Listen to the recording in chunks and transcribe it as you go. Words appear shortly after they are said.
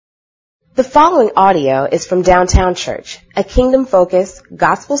The following audio is from Downtown Church, a kingdom-focused,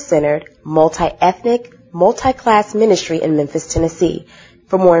 gospel-centered, multi-ethnic, multi-class ministry in Memphis, Tennessee.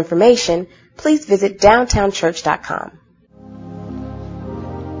 For more information, please visit downtownchurch.com.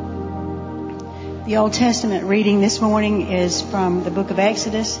 The Old Testament reading this morning is from the book of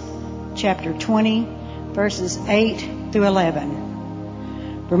Exodus, chapter 20, verses 8 through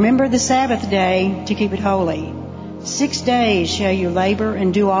 11. Remember the Sabbath day to keep it holy. 6 days shall you labor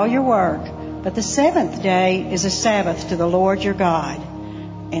and do all your work, but the seventh day is a Sabbath to the Lord your God.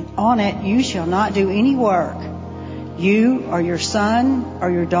 And on it you shall not do any work. You or your son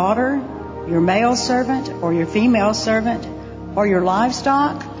or your daughter, your male servant or your female servant, or your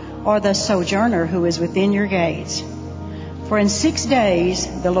livestock, or the sojourner who is within your gates. For in 6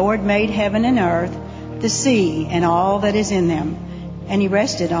 days the Lord made heaven and earth, the sea and all that is in them, and he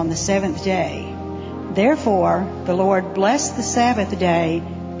rested on the seventh day. Therefore the Lord blessed the Sabbath day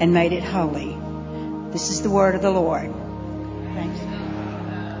and made it holy. This is the word of the Lord. Thanks.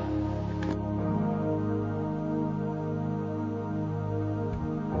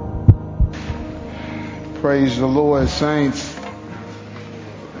 Praise the Lord, saints.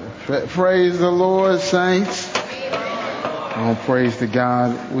 Praise the Lord, saints. Oh, praise to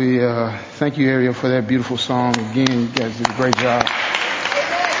God. We thank you, Ariel, for that beautiful song. Again, you guys did a great job.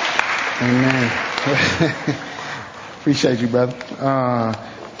 Amen. Appreciate you, brother.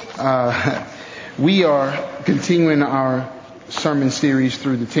 We are continuing our sermon series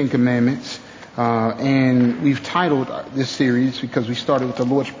through the Ten Commandments. And we've titled this series, because we started with the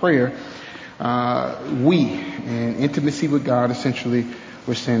Lord's Prayer, and intimacy with God, essentially,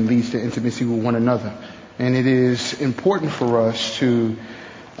 we're saying, leads to intimacy with one another. And it is important for us to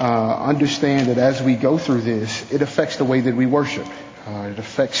understand that as we go through this, it affects the way that we worship. It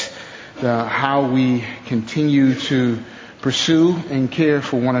affects how we continue to pursue and care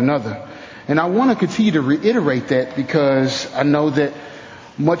for one another. And I want to continue to reiterate that, because I know that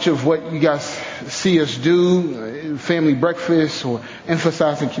much of what you guys see us do, family breakfast or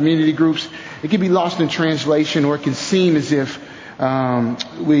emphasizing community groups, it can be lost in translation, or it can seem as if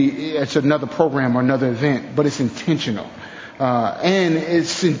it's another program or another event, but it's intentional. And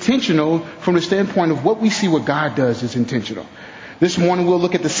it's intentional from the standpoint of what we see what God does is intentional. This morning we'll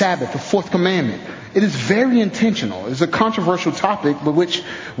look at the Sabbath, the fourth commandment. It is very intentional. It's a controversial topic, but which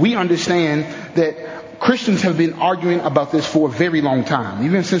we understand that Christians have been arguing about this for a very long time,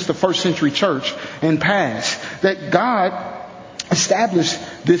 even since the first century church and past, that God established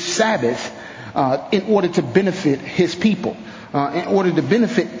this Sabbath in order to benefit his people, in order to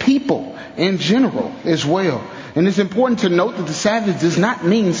benefit people in general as well. And it's important to note that the Sabbath does not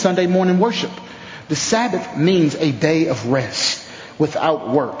mean Sunday morning worship. The Sabbath means a day of rest without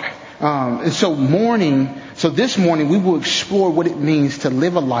work. And so this morning we will explore what it means to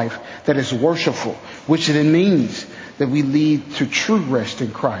live a life that is worshipful, which then means that we lead to true rest in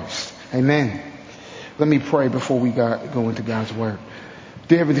Christ. Amen. Let me pray before we go into God's word.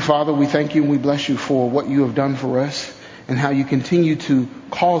 Dear Heavenly Father, we thank you and we bless you for what you have done for us, and how you continue to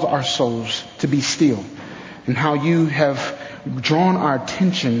cause our souls to be still, and how you have drawn our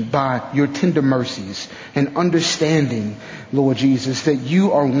attention by your tender mercies and understanding, Lord Jesus, that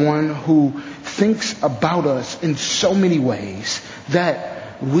you are one who thinks about us in so many ways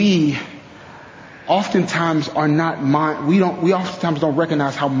that we oftentimes are not we oftentimes don't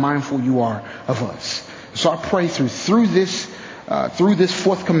recognize how mindful you are of us. So I pray through this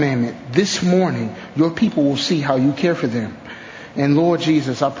fourth commandment this morning, your people will see how you care for them. And Lord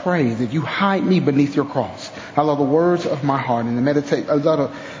Jesus, I pray that you hide me beneath your cross. Allow the words of my heart and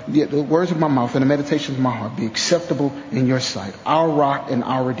the words of my mouth and the meditations of my heart be acceptable in your sight. Our rock and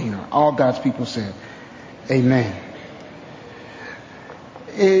our redeemer. All God's people said, amen.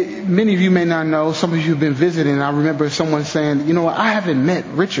 Many of you may not know, some of you have been visiting. I remember someone saying, I haven't met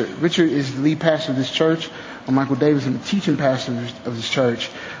Richard. Richard is the lead pastor of this church. Michael Davis is the teaching pastor of this church.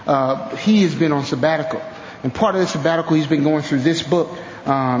 He has been on sabbatical. And part of the sabbatical, he's been going through this book,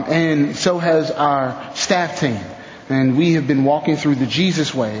 and so has our staff team. And we have been walking through the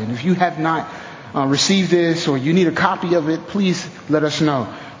Jesus way. And if you have not received this, or you need a copy of it, please let us know.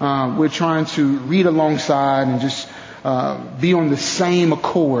 We're trying to read alongside and just be on the same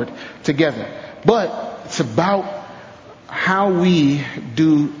accord together. But it's about how we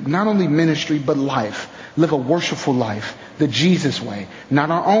do not only ministry but life. Live a worshipful life, the Jesus way,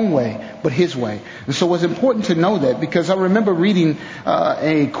 not our own way, but his way. And so it's important to know that, because I remember reading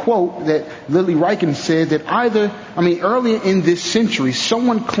a quote that Lily Ryken said that earlier in this century,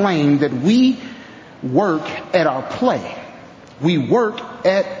 someone claimed that we work at our play. We work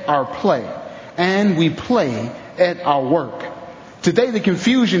at our play, and we play at our work. Today the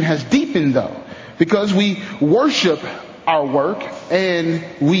confusion has deepened though, because we worship our work and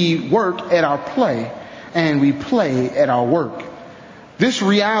we work at our play and we play at our work. This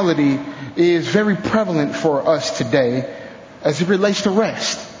reality is very prevalent for us today as it relates to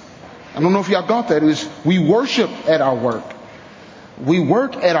rest. I don't know if y'all got that. Is we worship at our work, we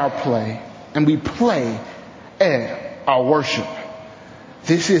work at our play, and we play at our worship.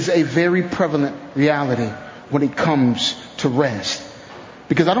 This is a very prevalent reality when it comes to rest.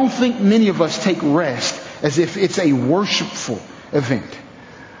 Because I don't think many of us take rest as if it's a worshipful event.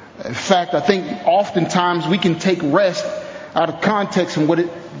 In fact, I think oftentimes we can take rest out of context and what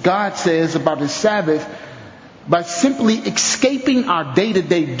God says about His Sabbath by simply escaping our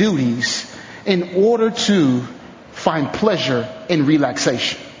day-to-day duties in order to find pleasure in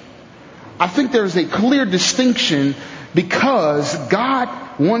relaxation. I think there is a clear distinction because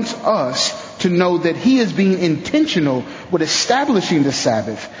God wants us to know that He is being intentional with establishing the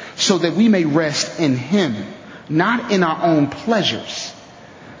Sabbath so that we may rest in Him, not in our own pleasures,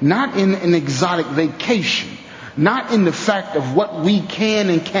 not in an exotic vacation, not in the fact of what we can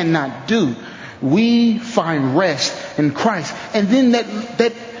and cannot do. We find rest in Christ. And then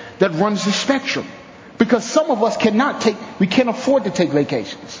that runs the spectrum. Because some of us we can't afford to take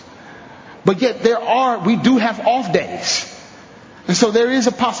vacations. But yet we do have off days. And so there is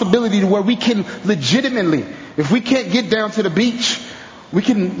a possibility to where we can legitimately, if we can't get down to the beach, we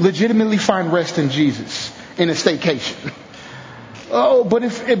can legitimately find rest in Jesus in a staycation.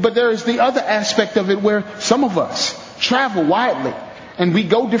 But there is the other aspect of it where some of us travel widely and we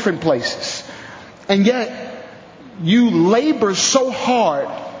go different places. And yet you labor so hard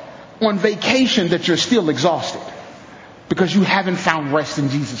on vacation that you're still exhausted because you haven't found rest in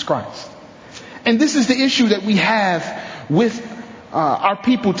Jesus Christ. And this is the issue that we have with our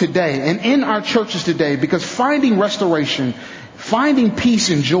people today and in our churches today, because finding restoration, finding peace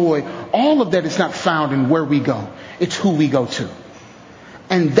and joy, all of that is not found in where we go. It's who we go to.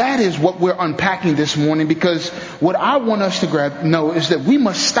 And that is what we're unpacking this morning, because what I want us to know is that we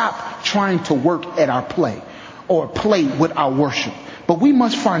must stop trying to work at our play or play with our worship. But we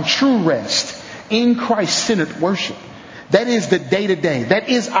must find true rest in Christ-centered worship. That is the day-to-day. That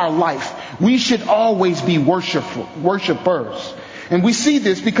is our life. We should always be worshipers. And we see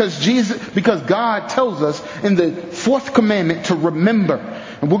this because God tells us in the fourth commandment to remember.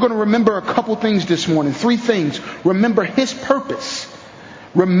 And we're going to remember a couple things this morning. 3 things. Remember His purpose.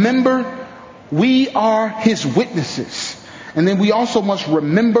 Remember we are His witnesses. And then we also must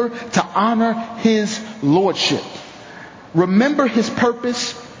remember to honor His lordship. Remember His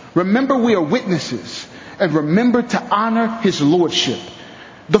purpose. Remember we are witnesses. And remember to honor His lordship.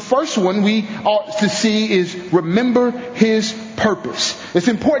 The first one we ought to see is remember His purpose. It's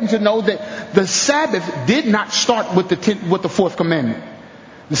important to know that the Sabbath did not start with the fourth commandment.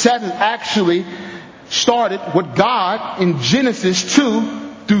 The Sabbath actually started with God in Genesis 2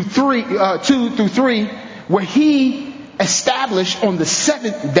 through 3, where He established on the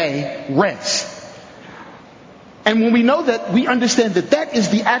 7th day rest. And when we know that, we understand that that is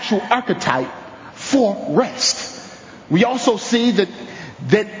the actual archetype for rest. We also see that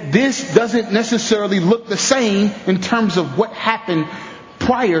this doesn't necessarily look the same in terms of what happened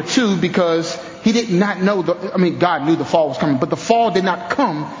prior to, because He did not know God knew the fall was coming, but the fall did not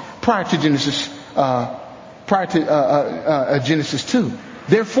come prior to Genesis 2.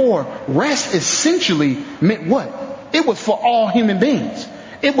 Therefore, rest essentially meant what? It was for all human beings.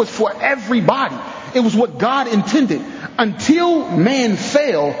 It was for everybody. It was what God intended. Until man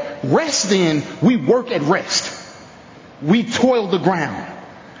fell, rest then, we work at rest. We toil the ground.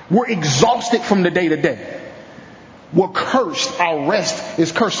 We're exhausted from the day to day. We're cursed. Our rest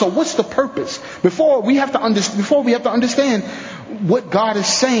is cursed. So what's the purpose? Before we have to understand what God is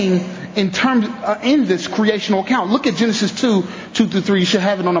saying in terms in this creational account. Look at Genesis 2-3. You should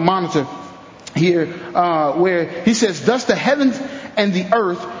have it on the monitor here, where He says, "Thus the heavens and the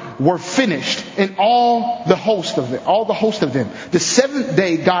earth were finished, and all the host of them. The 7th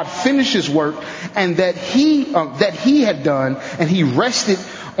day God finished His work, and that He had done, and He rested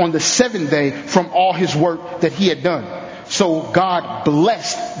on the 7th day from all His work that He had done. So God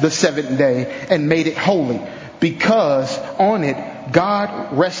blessed the 7th day and made it holy, because on it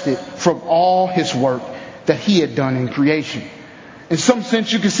God rested from all His work that He had done in creation." In some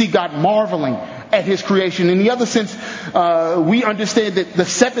sense, you can see God marveling at His creation. In the other sense, we understand that the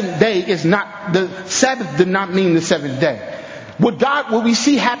 7th day is not, the Sabbath did not mean the 7th day. What we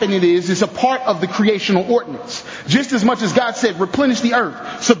see happening is a part of the creational ordinance. Just as much as God said, replenish the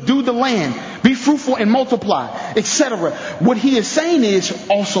earth, subdue the land, be fruitful and multiply, etc. What He is saying is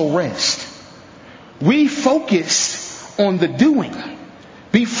also rest. We focus on the doing.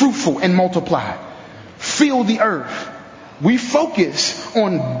 Be fruitful and multiply. Fill the earth. We focus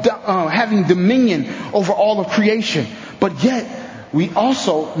on having dominion over all of creation. But yet, we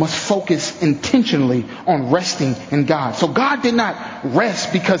also must focus intentionally on resting in God. So God did not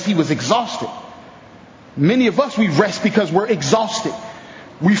rest because he was exhausted. Many of us, we rest because we're exhausted.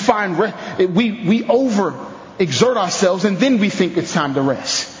 We find we overexert ourselves and then we think it's time to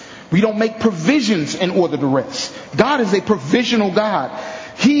rest. We don't make provisions in order to rest. God is a provisional God.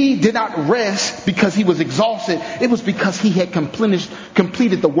 He did not rest because he was exhausted. It was because he had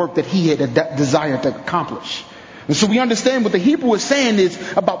completed the work that he had desired to accomplish. And so we understand what the Hebrew is saying is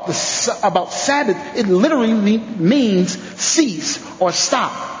about Sabbath. It literally means cease or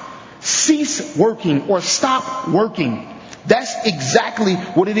stop. Cease working or stop working. That's exactly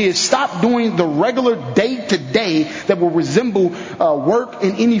what it is. Stop doing the regular day-to-day that will resemble work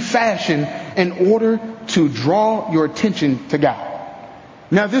in any fashion in order to draw your attention to God.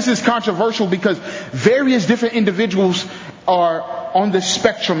 Now, this is controversial because various different individuals are on the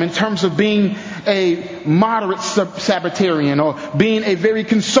spectrum in terms of being a moderate Sabbatarian or being a very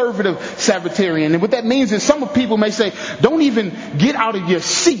conservative Sabbatarian. And what that means is some people may say, don't even get out of your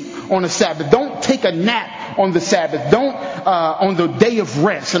seat on the Sabbath. Don't take a nap on the Sabbath. Don't on the day of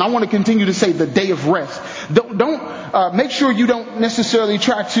rest. And I want to continue to say the day of rest. Don't make sure you don't necessarily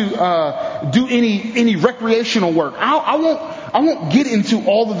try to do any recreational work. I won't get into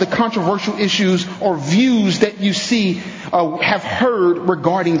all of the controversial issues or views that you see have heard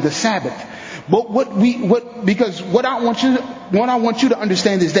regarding the Sabbath. But what I want you to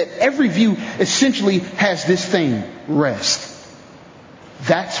understand is that every view essentially has this thing: rest.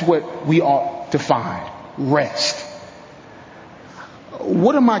 That's what we ought to find. Rest.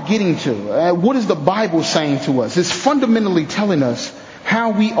 What am I getting to? What is the Bible saying to us? It's fundamentally telling us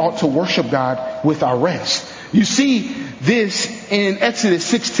how we ought to worship God with our rest. You see this in Exodus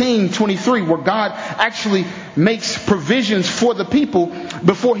 16:23, where God actually makes provisions for the people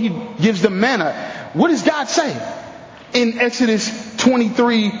before he gives them manna. What does God say? In Exodus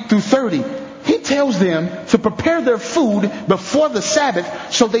 23-30, he tells them to prepare their food before the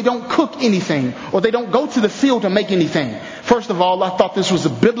Sabbath so they don't cook anything or they don't go to the field to make anything. First of all, I thought this was a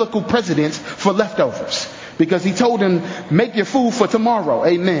biblical precedent for leftovers, because he told them, make your food for tomorrow.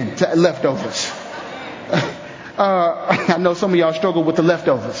 Amen. To leftovers. I know some of y'all struggle with the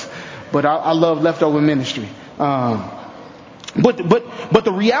leftovers, but I love leftover ministry. But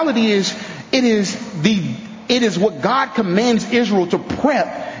the reality is, it is what God commands Israel to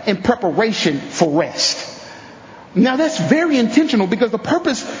prep in preparation for rest. Now that's very intentional, because the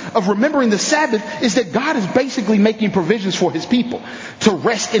purpose of remembering the Sabbath is that God is basically making provisions for his people to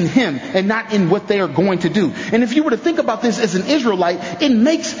rest in him and not in what they are going to do. And if you were to think about this as an Israelite, it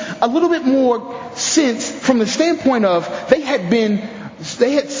makes a little bit more sense from the standpoint of they had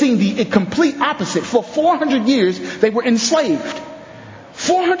seen the complete opposite. For 400 years they were enslaved.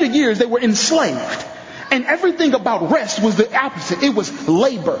 400 years they were enslaved. And everything about rest was the opposite. It was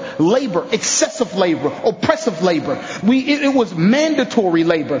labor, excessive labor, oppressive labor. It was mandatory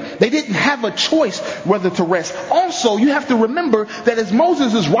labor. They didn't have a choice whether to rest. Also, you have to remember that as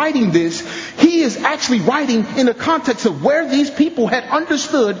Moses is writing this, he is actually writing in the context of where these people had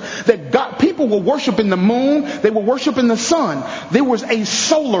understood that people were worshiping the moon, they were worshiping the sun. There was a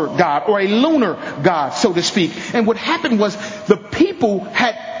solar god or a lunar god, so to speak. And what happened was the people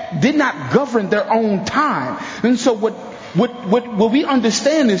did not govern their own time. And so what we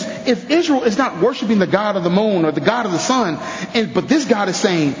understand is, if Israel is not worshiping the God of the moon or the God of the sun, but this God is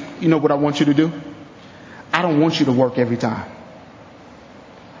saying, you know what I want you to do? I don't want you to work every time.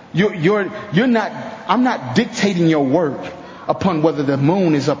 I'm not dictating your work upon whether the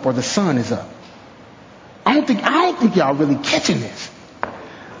moon is up or the sun is up. I don't think y'all really catching this.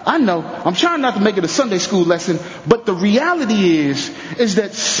 I know, I'm trying not to make it a Sunday school lesson, but the reality is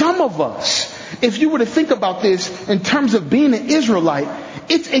that some of us, if you were to think about this in terms of being an Israelite,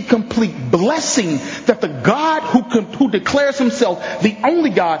 it's a complete blessing that the God who declares himself the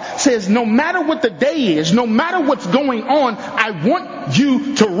only God says, no matter what the day is, no matter what's going on, I want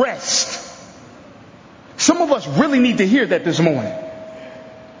you to rest. Some of us really need to hear that this morning,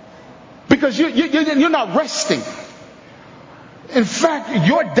 because you're not resting. In fact,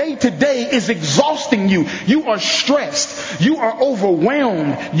 your day-to-day is exhausting you. You are stressed. You are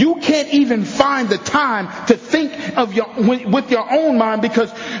overwhelmed. You can't even find the time to think with your own mind,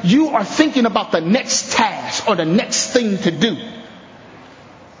 because you are thinking about the next task or the next thing to do.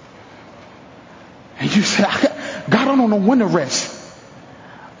 And you say, God, I don't know when to rest.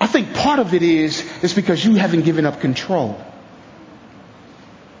 I think part of it is because you haven't given up control.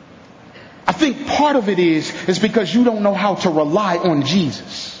 I think part part of it is because you don't know how to rely on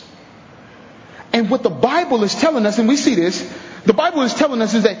Jesus. And what the Bible is telling us, and we see this, the Bible is telling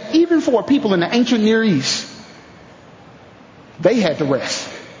us is that even for people in the ancient Near East, they had to rest.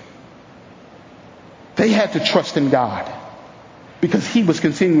 They had to trust in God because He was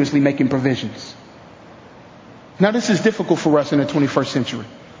continuously making provisions. Now this is difficult for us in the 21st century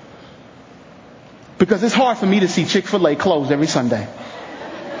because it's hard for me to see Chick-fil-A closed every Sunday.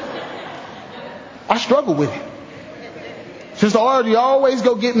 I struggle with it. Sister Audrey always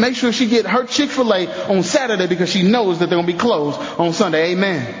make sure she get her Chick-fil-A on Saturday because she knows that they're going to be closed on Sunday.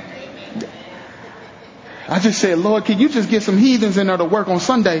 Amen. I just said, Lord, can you just get some heathens in there to work on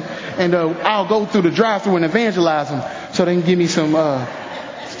Sunday, and I'll go through the drive-thru and evangelize them so they can give me some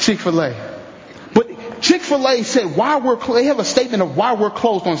Chick-fil-A. But Chick-fil-A said they have a statement of why we're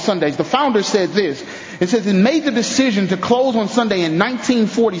closed on Sundays. The founder said this. It says it made the decision to close on Sunday in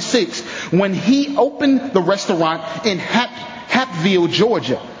 1946 when he opened the restaurant in Hapeville,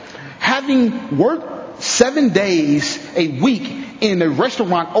 Georgia. Having worked 7 days a week in a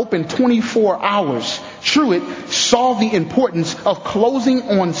restaurant open 24 hours, Truett saw the importance of closing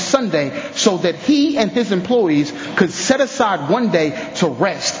on Sunday so that he and his employees could set aside one day to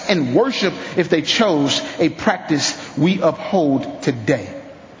rest and worship if they chose, a practice we uphold today.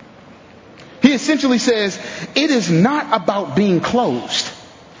 He essentially says, it is not about being closed.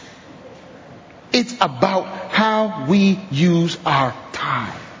 It's about how we use our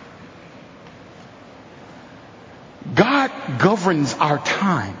time. God governs our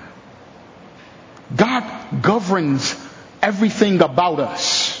time. God governs everything about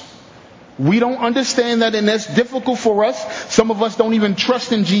us. We don't understand that, and that's difficult for us. Some of us don't even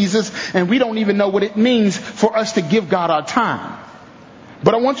trust in Jesus, and we don't even know what it means for us to give God our time.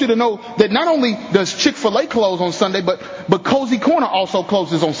 But I want you to know that not only does Chick-fil-A close on Sunday, but Cozy Corner also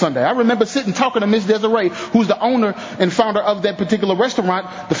closes on Sunday. I remember sitting talking to Miss Desiree, who's the owner and founder of that particular restaurant,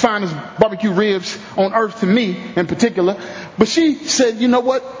 the finest barbecue ribs on earth to me in particular. But she said, you know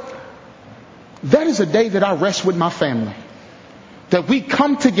what? That is a day that I rest with my family. That we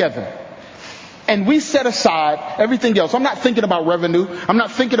come together and we set aside everything else. I'm not thinking about revenue. I'm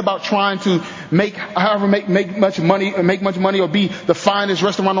not thinking about trying to make much money or be the finest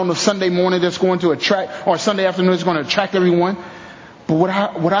restaurant on a Sunday morning that's going to attract, or Sunday afternoon that's going to attract everyone. But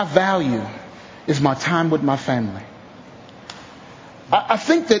what I value is my time with my family. I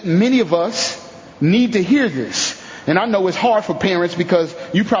think that many of us need to hear this. And I know it's hard for parents because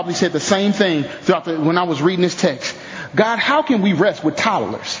you probably said the same thing when I was reading this text. God, how can we rest with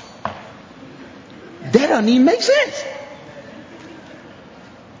toddlers? That doesn't even make sense.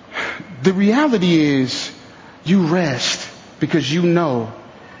 The reality is you rest because you know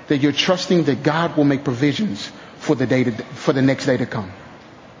that you're trusting that God will make provisions for the next day to come.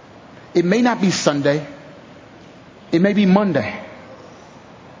 It may not be Sunday. It may be Monday.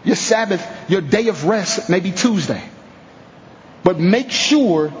 Your Sabbath, your day of rest may be Tuesday. But make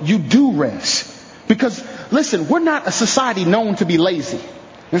sure you do rest. Because, listen, we're not a society known to be lazy.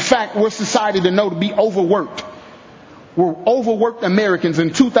 In fact, we're a society to know to be overworked. We're overworked Americans.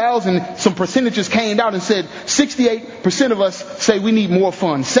 In 2000, some percentages came out and said 68% of us say we need more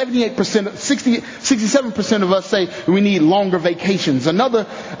fun. 67% of us say we need longer vacations. Another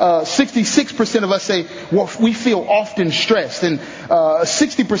 66% of us say we feel often stressed. And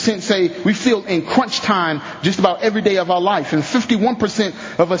 60% say we feel in crunch time just about every day of our life. And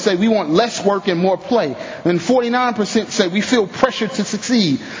 51% of us say we want less work and more play. And 49% say we feel pressure to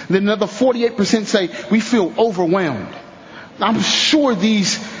succeed. Then another 48% say we feel overwhelmed. I'm sure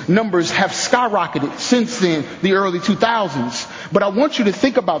these numbers have skyrocketed since then, the early 2000s. But I want you to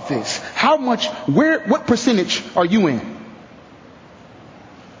think about this. What percentage are you in?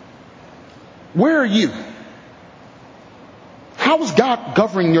 Where are you? How is God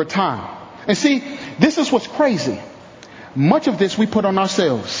governing your time? And see, this is what's crazy. Much of this we put on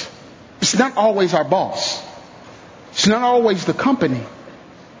ourselves. It's not always our boss. It's not always the company.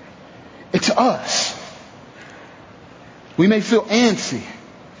 It's us. We may feel antsy.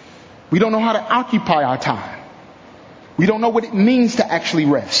 We don't know how to occupy our time. We don't know what it means to actually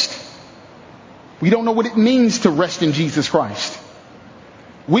rest. We don't know what it means to rest in Jesus Christ.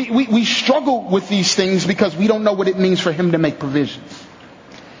 We struggle with these things because we don't know what it means for Him to make provisions.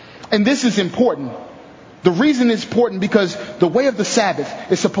 And this is important. The reason it's important because the way of the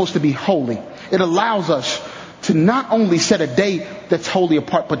Sabbath is supposed to be holy. It allows us to not only set a day that's holy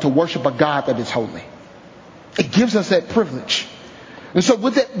apart, but to worship a God that is holy. It gives us that privilege. And so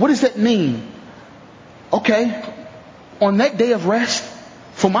what does that mean? Okay, on that day of rest,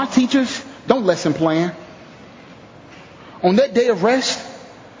 for my teachers, don't lesson plan. On that day of rest,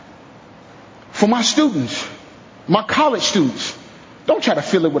 For my students, my college students, don't try to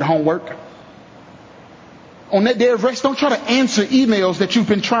fill it with homework. On that day of rest, don't try to answer emails that you've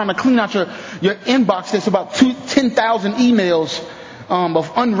been trying to clean out your inbox. That's about 10,000 emails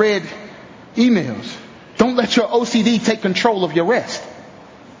of unread emails. Don't let your OCD take control of your rest.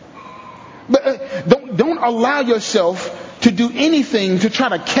 But don't allow yourself to do anything to try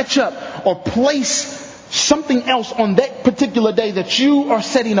to catch up or place something else on that particular day that you are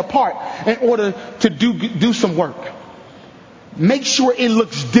setting apart in order to do some work. Make sure it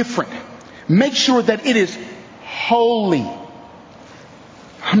looks different. Make sure that it is holy.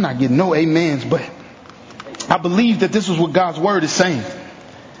 I'm not getting no amens, but I believe that this is what God's word is saying.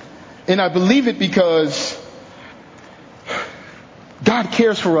 And I believe it because God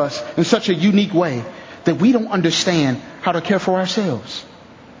cares for us in such a unique way that we don't understand how to care for ourselves.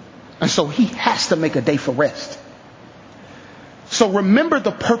 And so he has to make a day for rest. So remember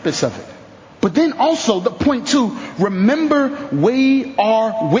the purpose of it. But then also the point too, remember we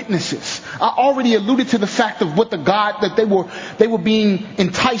are witnesses. I already alluded to the fact of what the God that they were being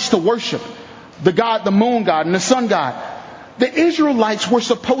enticed to worship. The God, the moon god and the sun god. The Israelites were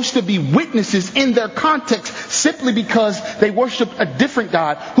supposed to be witnesses in their context simply because they worshiped a different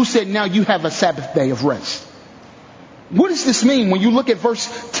God who said, now you have a Sabbath day of rest. What does this mean? When you look at verse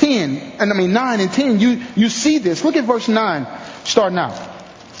 9 and 10, you see this. Look at verse 9, starting out.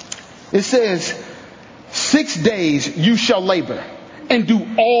 It says, 6 days you shall labor and do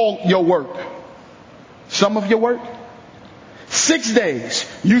all your work. Some of your work. 6 days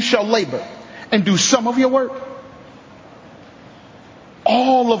you shall labor and do some of your work.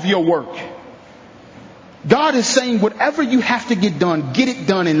 All of your work. God is saying whatever you have to get it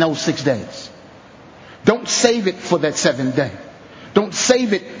done in those 6 days. Don't save it for that 7th day. Don't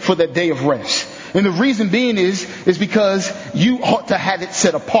save it for that day of rest. And the reason being is because you ought to have it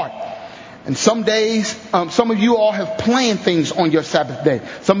set apart. And some days, some of you all have planned things on your Sabbath day.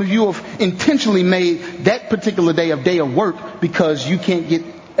 Some of you have intentionally made that particular day a day of work because you can't get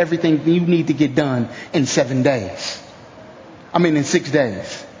everything you need to get done in 7 days. In 6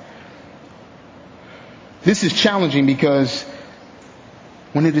 days. This is challenging because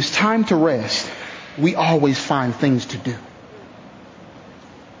when it is time to rest, we always find things to do.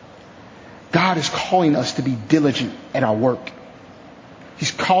 God is calling us to be diligent at our work.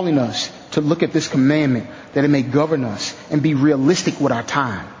 He's calling us to look at this commandment that it may govern us and be realistic with our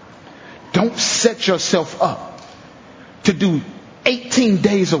time. Don't set yourself up to do 18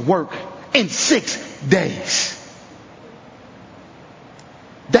 days of work in 6 days.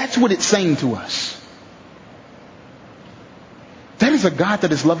 That's what it's saying to us. That is a God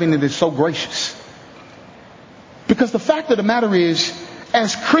that is loving and is so gracious. Because the fact of the matter is,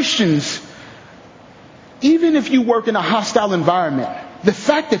 as Christians, even if you work in a hostile environment, the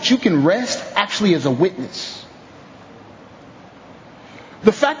fact that you can rest actually is a witness.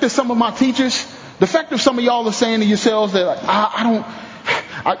 The fact that some of my teachers, the fact that some of y'all are saying to yourselves that I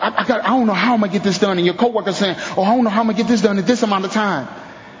don't know how I'm going to get this done. And your coworker's saying, I don't know how I'm going to get this done in this amount of time.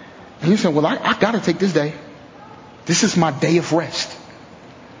 And you say, well, I got to take this day. This is my day of rest.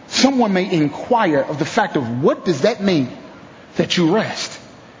 Someone may inquire of the fact of what does that mean that you rest?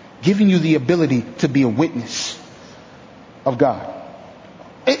 Giving you the ability to be a witness of God.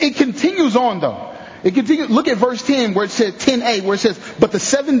 It continues on though. It continues. Look at verse 10 where it says 10a where it says, but the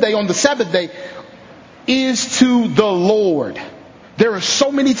 7th day on the Sabbath day is to the Lord. There are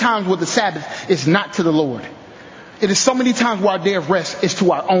so many times where the Sabbath is not to the Lord. It is so many times where our day of rest is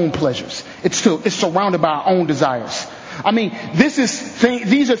to our own pleasures. It's surrounded by our own desires.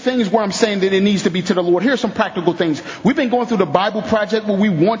 These are things where I'm saying that it needs to be to the Lord. Here are some practical things. We've been going through the Bible Project where we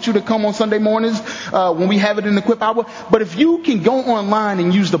want you to come on Sunday mornings when we have it in the Equip Hour. But if you can go online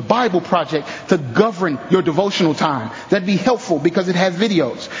and use the Bible Project to govern your devotional time, that'd be helpful because it has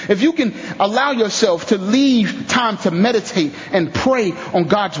videos. If you can allow yourself to leave time to meditate and pray on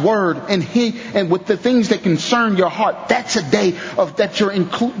God's Word and with the things that concern your heart, that's a day of that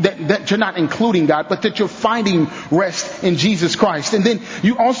you're not including God, but that you're finding rest in Jesus Christ. And then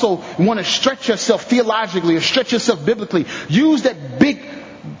you also want to stretch yourself theologically or stretch yourself biblically. Use that big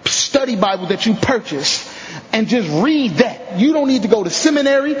study Bible that you purchased and just read that. You don't need to go to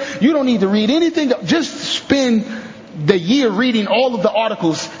seminary. You don't need to read anything. Just spend the year reading all of the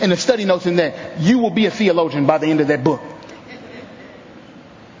articles and the study notes in there. You will be a theologian by the end of that book.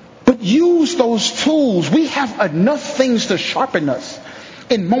 But use those tools. We have enough things to sharpen us.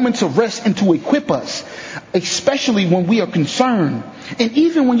 in moments of rest and to equip us, especially when we are concerned. And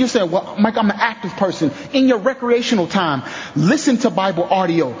even when you say, well, Mike, I'm an active person, in your recreational time, listen to Bible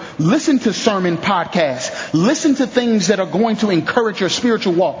audio, listen to sermon podcasts, listen to things that are going to encourage your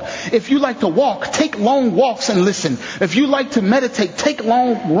spiritual walk. If you like to walk, take long walks and listen. If you like to meditate, take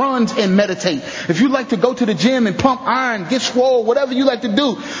long runs and meditate. If you like to go to the gym and pump iron, get swole, whatever you like to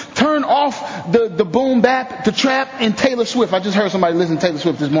do, turn off the boom bap, the trap, and Taylor Swift. I just heard somebody listen to Taylor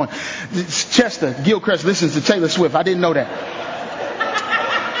Swift this morning. Chester Gilchrist listens to Taylor Swift. I didn't know that.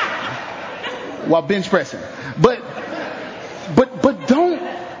 While bench pressing. But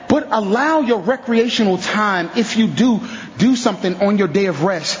allow your recreational time, if you do something on your day of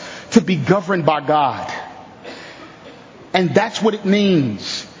rest, to be governed by God. And that's what it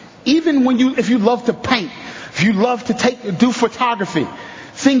means. Even if you love to paint, if you love to do photography,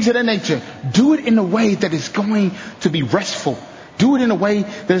 things of that nature, do it in a way that is going to be restful. Do it in a way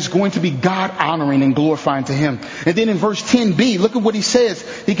that is going to be God honoring and glorifying to Him. And then in verse 10b, look at what he says.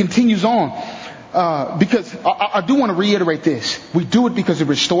 He continues on. Because I do want to reiterate this. We do it because it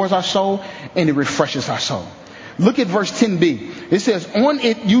restores our soul and it refreshes our soul. Look at verse 10b. It says, on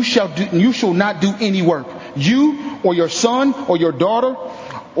it you shall not do any work. You or your son or your daughter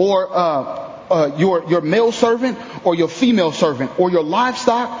or your male servant or your female servant or your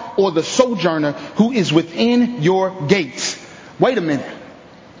livestock or the sojourner who is within your gates. Wait a minute.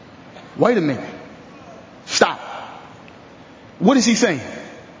 Stop. What is he saying?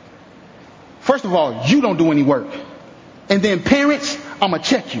 First of all, you don't do any work. And then parents, I'm going to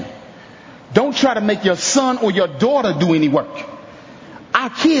check you. Don't try to make your son or your daughter do any work.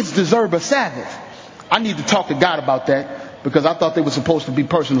 Our kids deserve a Sabbath. I need to talk to God about that because I thought they were supposed to be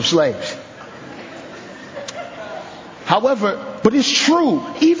personal slaves. However, but it's true.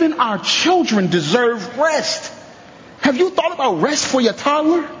 Even our children deserve rest. Have you thought about rest for your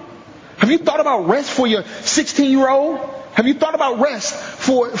toddler? Have you thought about rest for your 16-year-old? Have you thought about rest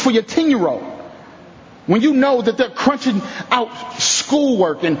for your 10-year-old? When you know that they're crunching out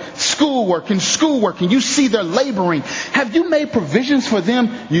schoolwork and you see they're laboring, have you made provisions for them?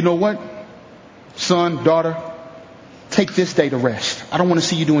 You know what? Son, daughter, take this day to rest. I don't want to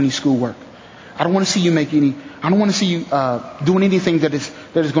see you do any schoolwork. I don't want to see you I don't want to see you doing anything that is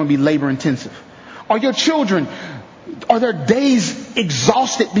going to be labor intensive. Are your children, are their days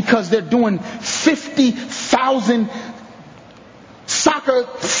exhausted because they're doing 50,000 soccer,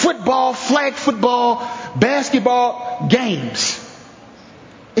 football, flag football, basketball games?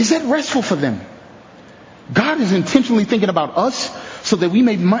 Is that restful for them? God is intentionally thinking about us so that we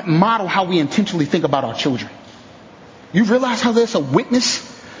may model how we intentionally think about our children. You realize how that's a witness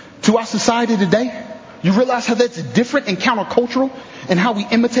to our society today? You realize how that's different and countercultural and how we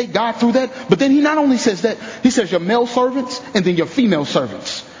imitate God through that? But then he not only says that, he says your male servants and then your female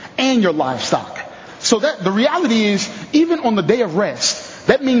servants and your livestock. So that the reality is, even on the day of rest,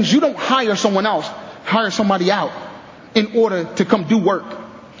 that means you don't hire somebody out in order to come do work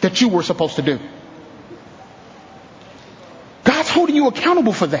that you were supposed to do. God's holding you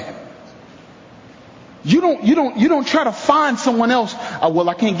accountable for that. You don't try to find someone else. Well,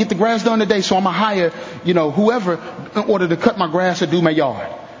 I can't get the grass done today, so I'm gonna hire, whoever in order to cut my grass or do my yard.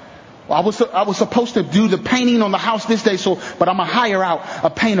 Well, I was supposed to do the painting on the house this day, but I'm gonna hire out a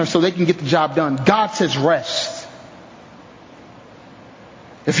painter so they can get the job done. God says rest.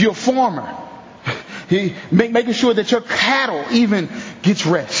 If you're a farmer, making sure that your cattle even gets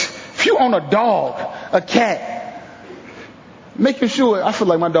rest. If you own a dog, a cat, making sure. I feel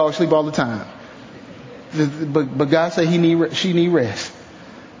like my dog sleep all the time. But God said she need rest.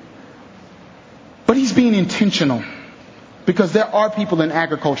 But he's being intentional. Because there are people in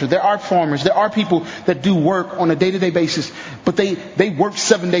agriculture, there are farmers, there are people that do work on a day-to-day basis, but they work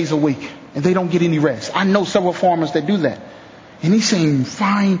 7 days a week and they don't get any rest. I know several farmers that do that. And he's saying,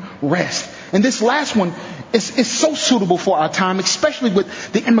 find rest. And this last one is so suitable for our time, especially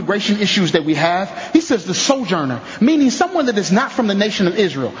with the immigration issues that we have. He says the sojourner, meaning someone that is not from the nation of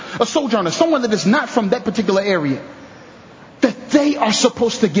Israel. A sojourner, someone that is not from that particular area. That they are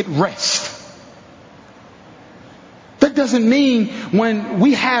supposed to get rest. That doesn't mean when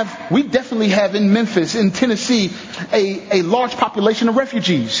we definitely have in Memphis, in Tennessee, a large population of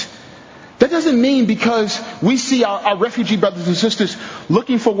refugees. That doesn't mean because we see our refugee brothers and sisters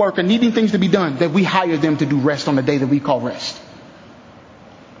looking for work and needing things to be done that we hire them to do rest on the day that we call rest.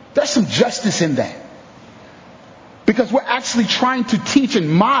 There's some justice in that. Because we're actually trying to teach and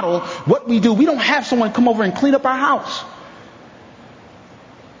model what we do. We don't have someone come over and clean up our house.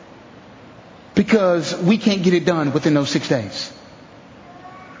 Because we can't get it done within those 6 days.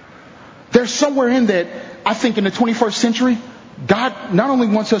 There's somewhere in that, I think in the 21st century, God not only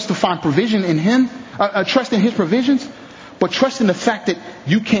wants us to find provision in Him, trust in His provisions, but trust in the fact that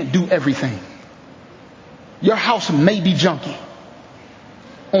you can't do everything. Your house may be junky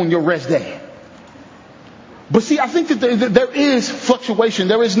on your rest day. But see, I think that there is fluctuation.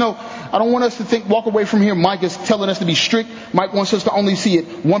 There is no, I don't want us to walk away from here. Mike is telling us to be strict. Mike wants us to only see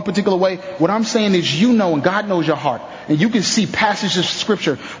it one particular way. What I'm saying is, you know, and God knows your heart. And you can see passages of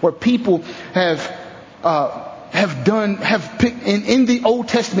scripture where people have picked, in the Old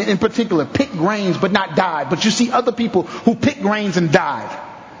Testament in particular, picked grains but not died. But you see other people who picked grains and died.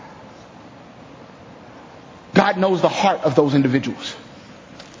 God knows the heart of those individuals.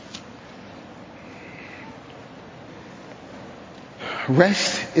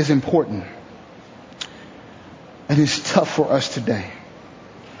 Rest is important. And it's tough for us today.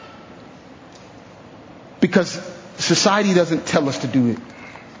 Because society doesn't tell us to do it.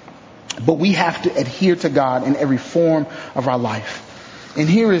 But we have to adhere to God in every form of our life. And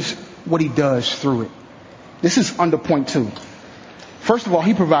here is what He does through it. This is under point 2. First of all,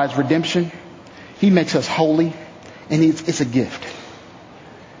 He provides redemption. He makes us holy. And it's a gift.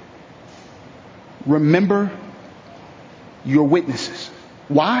 Remember your witnesses.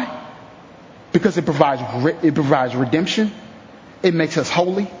 Why? Because it provides redemption. It makes us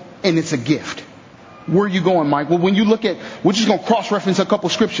holy. And it's a gift. Where are you going, Mike? Well, when you look at, we're just going to cross-reference a couple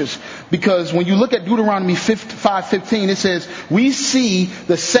scriptures, because when you look at Deuteronomy 5:15, it says, we see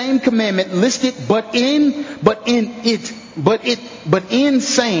the same commandment listed, but in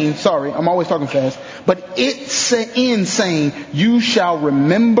saying, sorry, I'm always talking fast, but in saying, you shall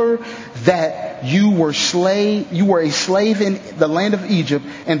remember that you were a slave in the land of Egypt,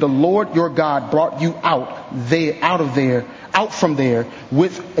 and the Lord your God brought you out from there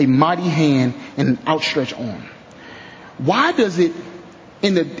with a mighty hand and an outstretched arm. Why does it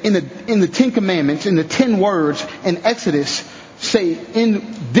in the 10 commandments, in the 10 words in Exodus, say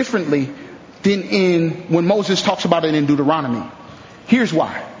differently than when Moses talks about it in Deuteronomy? Here's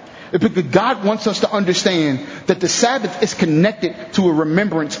why. Because God wants us to understand that the Sabbath is connected to a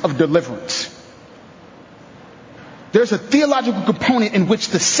remembrance of deliverance. There's a theological component in which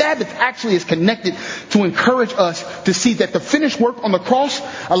the Sabbath actually is connected to encourage us to see that the finished work on the cross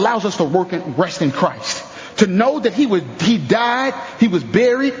allows us to work and rest in Christ. To know that He died, He was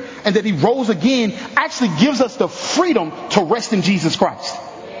buried, and that He rose again actually gives us the freedom to rest in Jesus Christ.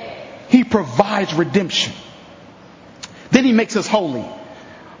 He provides redemption. Then He makes us holy.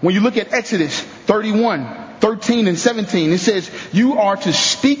 When you look at Exodus 31:13 and 17, it says, you are to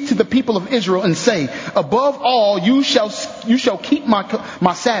speak to the people of Israel and say, above all, you shall keep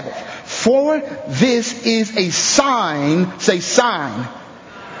my Sabbath. For this is a sign, say sign,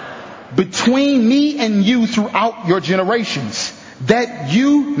 between me and you throughout your generations, that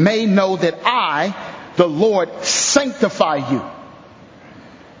you may know that I, the Lord, sanctify you.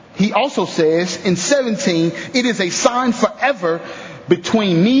 He also says in 17, it is a sign forever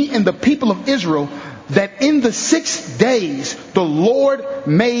between me and the people of Israel, that in the 6 days the Lord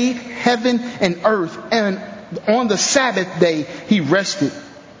made heaven and earth, and on the Sabbath day He rested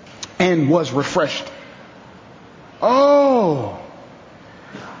and was refreshed. Oh,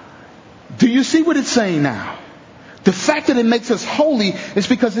 do you see what it's saying now? The fact that it makes us holy is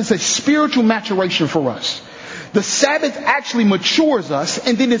because it's a spiritual maturation for us. The Sabbath actually matures us,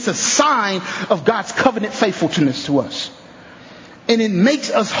 and then it's a sign of God's covenant faithfulness to us. And it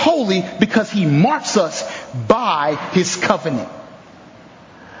makes us holy because He marks us by His covenant.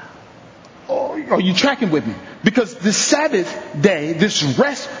 Oh, are you tracking with me? Because the Sabbath day, this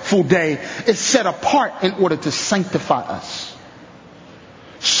restful day, is set apart in order to sanctify us.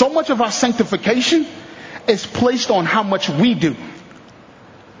 So much of our sanctification is placed on how much we do.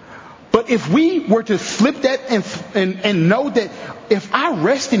 But if we were to flip that and know that if I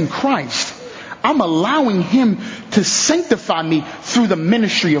rest in Christ, I'm allowing Him to sanctify me through the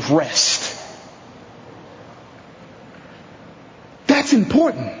ministry of rest. That's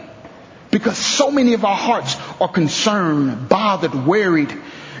important, because so many of our hearts are concerned, bothered, worried,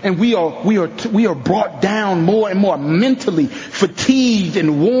 and we are brought down more and more mentally fatigued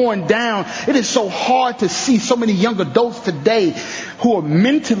and worn down. It is so hard to see so many young adults today who are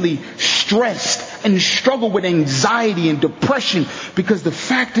mentally stressed and struggle with anxiety and depression, because the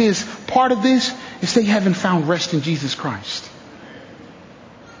fact is, part of this is they haven't found rest in Jesus Christ.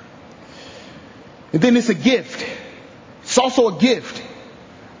 And then it's a gift. It's also a gift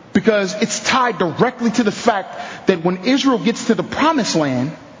because it's tied directly to the fact that when Israel gets to the promised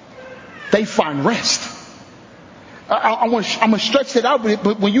land, they find rest. I'm going to stretch that out,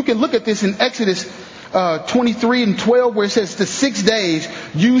 but when you can look at this in Exodus 23:12, where it says, the 6 days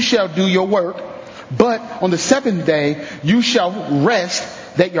you shall do your work, But on the seventh day you shall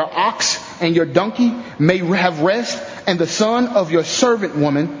rest, that your ox and your donkey may have rest, and the son of your servant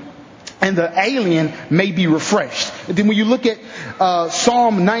woman and the alien may be refreshed. And then when you look at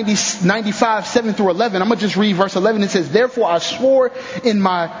Psalm 95, 7 through 11, I'm going to just read verse 11. It says, therefore I swore in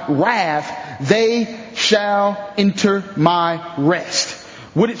my wrath, they shall enter my rest.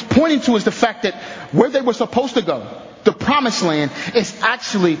 What it's pointing to is the fact that where they were supposed to go, the promised land, is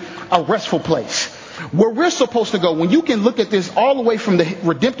actually a restful place. Where we're supposed to go, when you can look at this all the way from the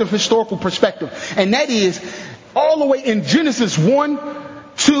redemptive historical perspective, and that is all the way in Genesis 1,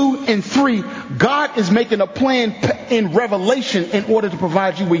 2, and 3, God is making a plan in Revelation in order to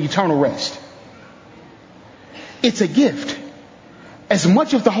provide you with eternal rest. It's a gift. As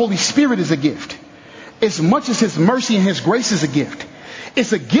much as the Holy Spirit is a gift, as much as His mercy and His grace is a gift,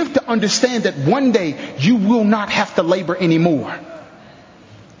 it's a gift to understand that one day you will not have to labor anymore.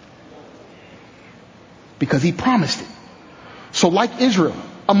 Because He promised it. So like Israel,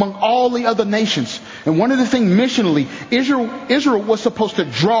 among all the other nations, and one of the things missionally, Israel was supposed to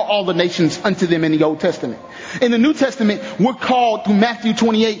draw all the nations unto them in the Old Testament. In the New Testament, we're called through Matthew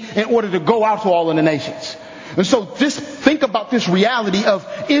 28 in order to go out to all of the nations. And so just think about this reality of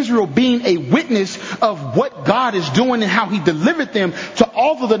Israel being a witness of what God is doing and how He delivered them to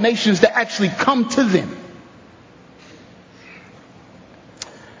all of the nations that actually come to them.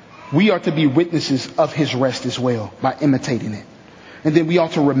 We are to be witnesses of His rest as well by imitating it. And then we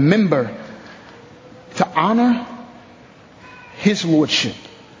ought to remember to honor His lordship.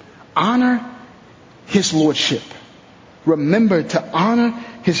 Honor His lordship. Remember to honor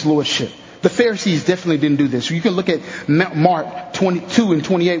His lordship. The Pharisees definitely didn't do this. You can look at Mark 22 and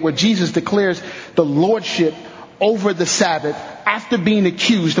 28 where Jesus declares the lordship over the Sabbath after being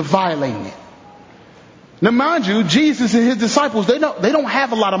accused of violating it. Now mind you, Jesus and His disciples, they don't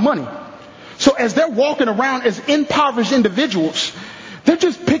have a lot of money. So as they're walking around as impoverished individuals, they're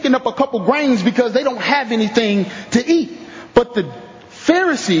just picking up a couple grains because they don't have anything to eat. But the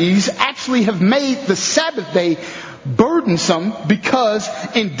Pharisees actually have made the Sabbath day burdensome because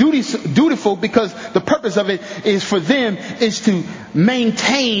and dutiful, because the purpose of it is for them is to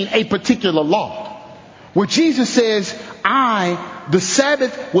maintain a particular law. Where Jesus says, the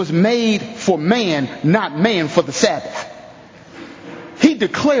Sabbath was made for man, not man for the Sabbath. He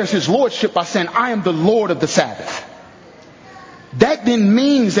declares His lordship by saying, I am the Lord of the Sabbath. That then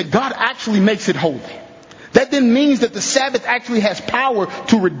means that God actually makes it holy. That then means that the Sabbath actually has power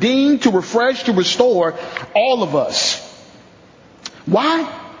to redeem, to refresh, to restore all of us.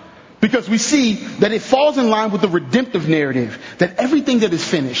 Why? Because we see that it falls in line with the redemptive narrative, that everything that is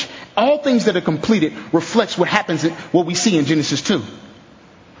finished, all things that are completed, reflects what we see in Genesis 2.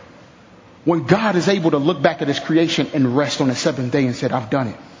 When God is able to look back at His creation and rest on the seventh day and said, I've done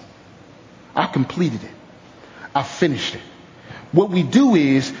it. I completed it. I finished it. What we do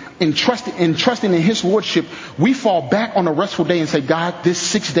is, in trusting in His lordship, we fall back on a restful day and say, God, this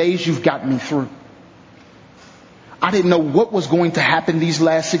 6 days you've gotten me through. I didn't know what was going to happen these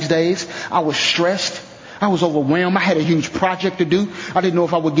last 6 days. I was stressed. I was overwhelmed. I had a huge project to do. I didn't know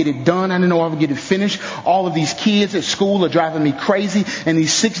if I would get it done. I didn't know if I would get it finished. All of these kids at school are driving me crazy. And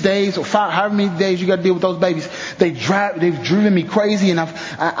these 6 days or 5, however many days you got to deal with those babies, they've driven me crazy. And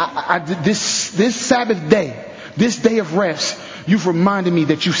this Sabbath day, this day of rest, you've reminded me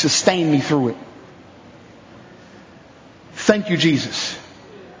that you sustained me through it. Thank you, Jesus.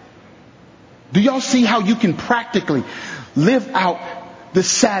 Do y'all see how you can practically live out the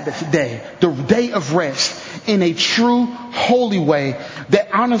Sabbath day, the day of rest, in a true, holy way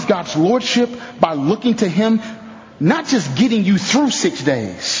that honors God's lordship by looking to Him, not just getting you through 6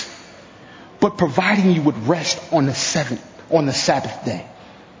 days, but providing you with rest on the Sabbath day.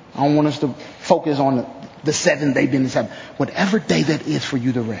 I don't want us to focus on the seventh day being the Sabbath. Whatever day that is for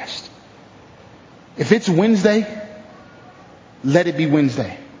you to rest. If it's Wednesday, let it be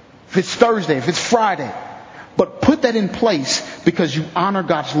Wednesday. If it's Thursday, if it's Friday. But put that in place because you honor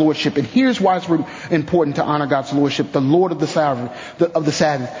God's lordship. And here's why it's important to honor God's lordship, the Lord of the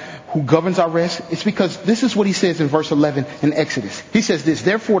Sabbath, who governs our rest. It's because this is what He says in verse 11 in Exodus. He says this,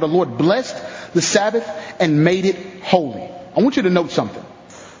 therefore the Lord blessed the Sabbath and made it holy. I want you to note something.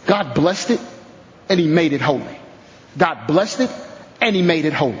 God blessed it and He made it holy. God blessed it and He made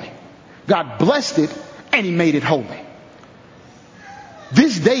it holy. God blessed it and He made it holy.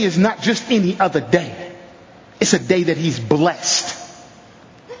 This day is not just any other day. It's a day that He's blessed.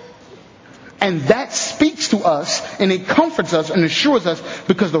 And that speaks to us and it comforts us and assures us,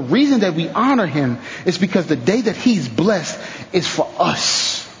 because the reason that we honor Him is because the day that He's blessed is for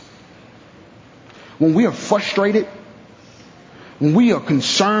us. When we are frustrated, when we are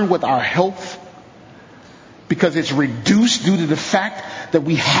concerned with our health, because it's reduced due to the fact that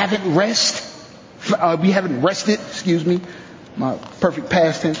we haven't rested. My perfect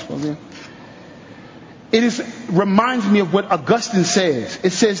past tense. It reminds me of what Augustine says. It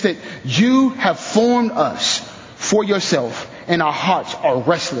says that you have formed us for yourself, and our hearts are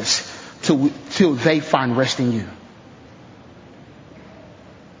restless till they find rest in you.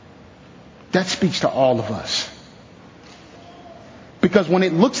 That speaks to all of us. Because when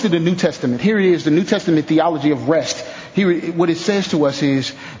it looks to the New Testament, here it is, the New Testament theology of rest. Here, what it says to us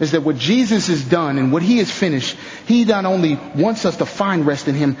is that what Jesus has done and what he has finished, he not only wants us to find rest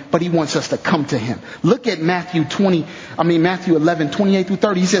in him, but he wants us to come to him. Look at Matthew 11, 28 through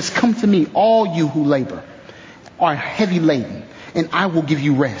 30. He says, "Come to me, all you who labor, are heavy laden, and I will give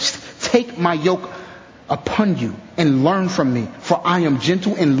you rest. Take my yoke upon you and learn from me, for I am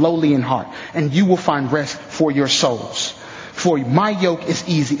gentle and lowly in heart, and you will find rest for your souls. For my yoke is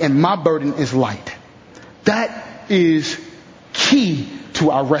easy and my burden is light." That is key to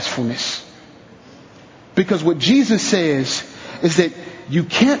our restfulness. Because what Jesus says is that you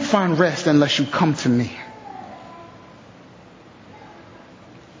can't find rest unless you come to me.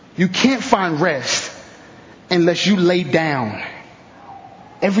 You can't find rest unless you lay down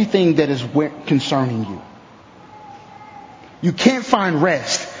everything that is concerning you. You can't find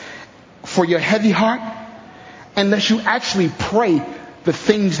rest for your heavy heart unless you actually pray the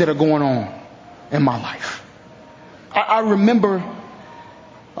things that are going on in my life. I remember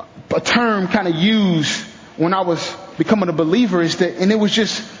a term kind of used when I was becoming a believer, and it was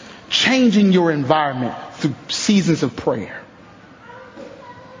just changing your environment through seasons of prayer.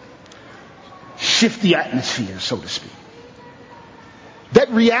 Shift the atmosphere, so to speak.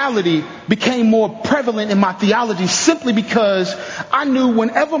 That reality became more prevalent in my theology simply because I knew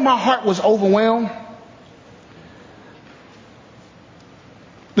whenever my heart was overwhelmed,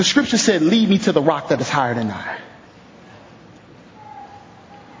 the scripture said, "Lead me to the rock that is higher than I."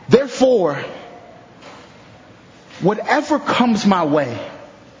 Therefore, whatever comes my way,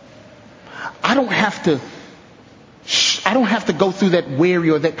 I don't have to go through that worry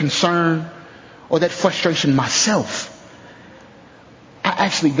or that concern or that frustration myself. I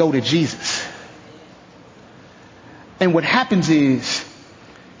actually go to Jesus. And what happens is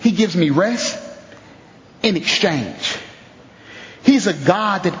he gives me rest in exchange. He's a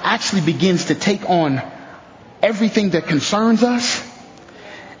God that actually begins to take on everything that concerns us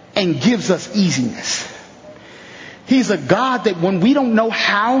and gives us easiness. He's a God that when we don't know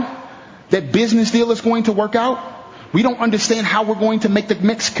how that business deal is going to work out, we don't understand how we're going to make the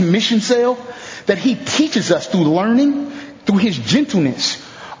next commission sale, that he teaches us through learning, through his gentleness,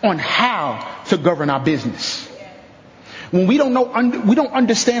 on how to govern our business. When we don't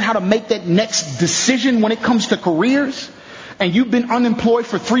understand how to make that next decision when it comes to careers, and you've been unemployed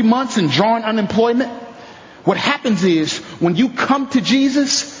for 3 months and drawing unemployment, what happens is when you come to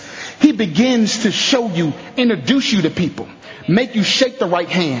Jesus, he begins to show you, introduce you to people, make you shake the right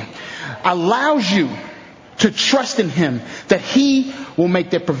hand, allows you to trust in him that he will make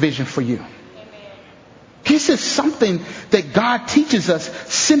that provision for you. This is something that God teaches us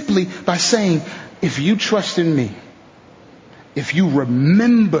simply by saying, if you trust in me, if you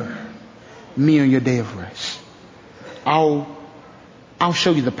remember me on your day of rest, I'll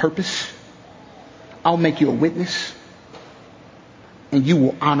show you the purpose. I'll make you a witness. And you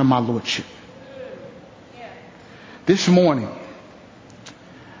will honor my lordship. This morning,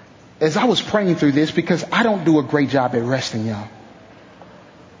 as I was praying through this, because I don't do a great job at resting, y'all.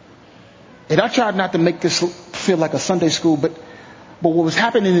 And I tried not to make this feel like a Sunday school, but what was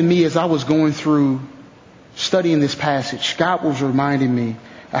happening to me as I was going through studying this passage, God was reminding me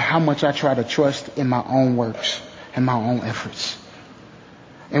of how much I try to trust in my own works and my own efforts.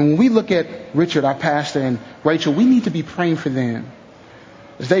 And when we look at Richard, our pastor, and Rachel, we need to be praying for them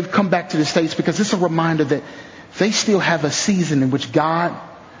as they've come back to the States, because it's a reminder that they still have a season in which God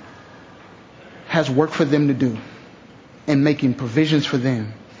has work for them to do and making provisions for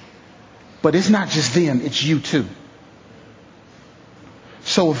them. But it's not just them, it's you too.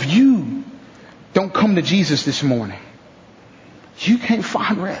 So if you don't come to Jesus this morning, you can't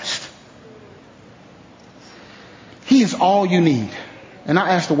find rest. He is all you need. And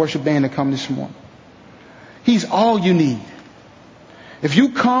I asked the worship band to come this morning. He's all you need. If you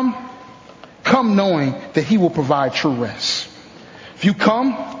come knowing that he will provide true rest. If you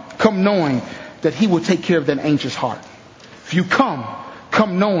come knowing that he will take care of that anxious heart. If you come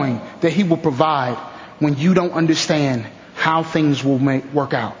knowing that he will provide when you don't understand how things will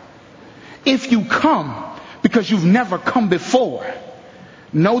work out. If you come because you've never come before,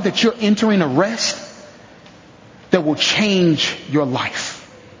 know that you're entering a rest that will change your life.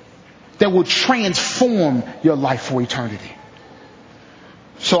 that will transform your life for eternity.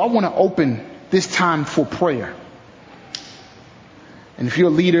 So I want to open this time for prayer. And if you're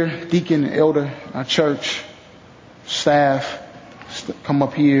a leader, deacon, elder, our church, staff, come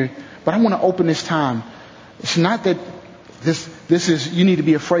up here. But I want to open this time. It's not that this is, you need to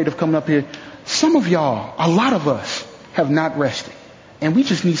be afraid of coming up here. Some of y'all, a lot of us, have not rested. And we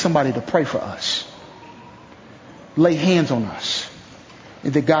just need somebody to pray for us. Lay hands on us.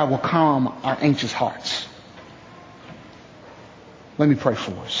 And that God will calm our anxious hearts. Let me pray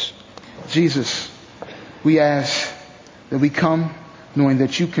for us. Jesus, we ask that we come knowing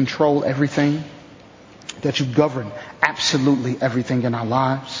that you control everything, that you govern absolutely everything in our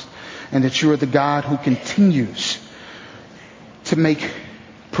lives, and that you are the God who continues to make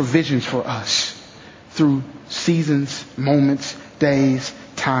provisions for us through seasons, moments, days,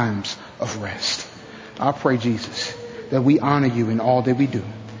 times of rest. I pray, Jesus, that we honor you in all that we do.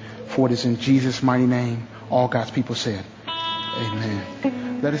 For it is in Jesus' mighty name, all God's people said,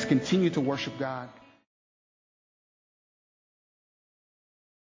 amen. Let us continue to worship God.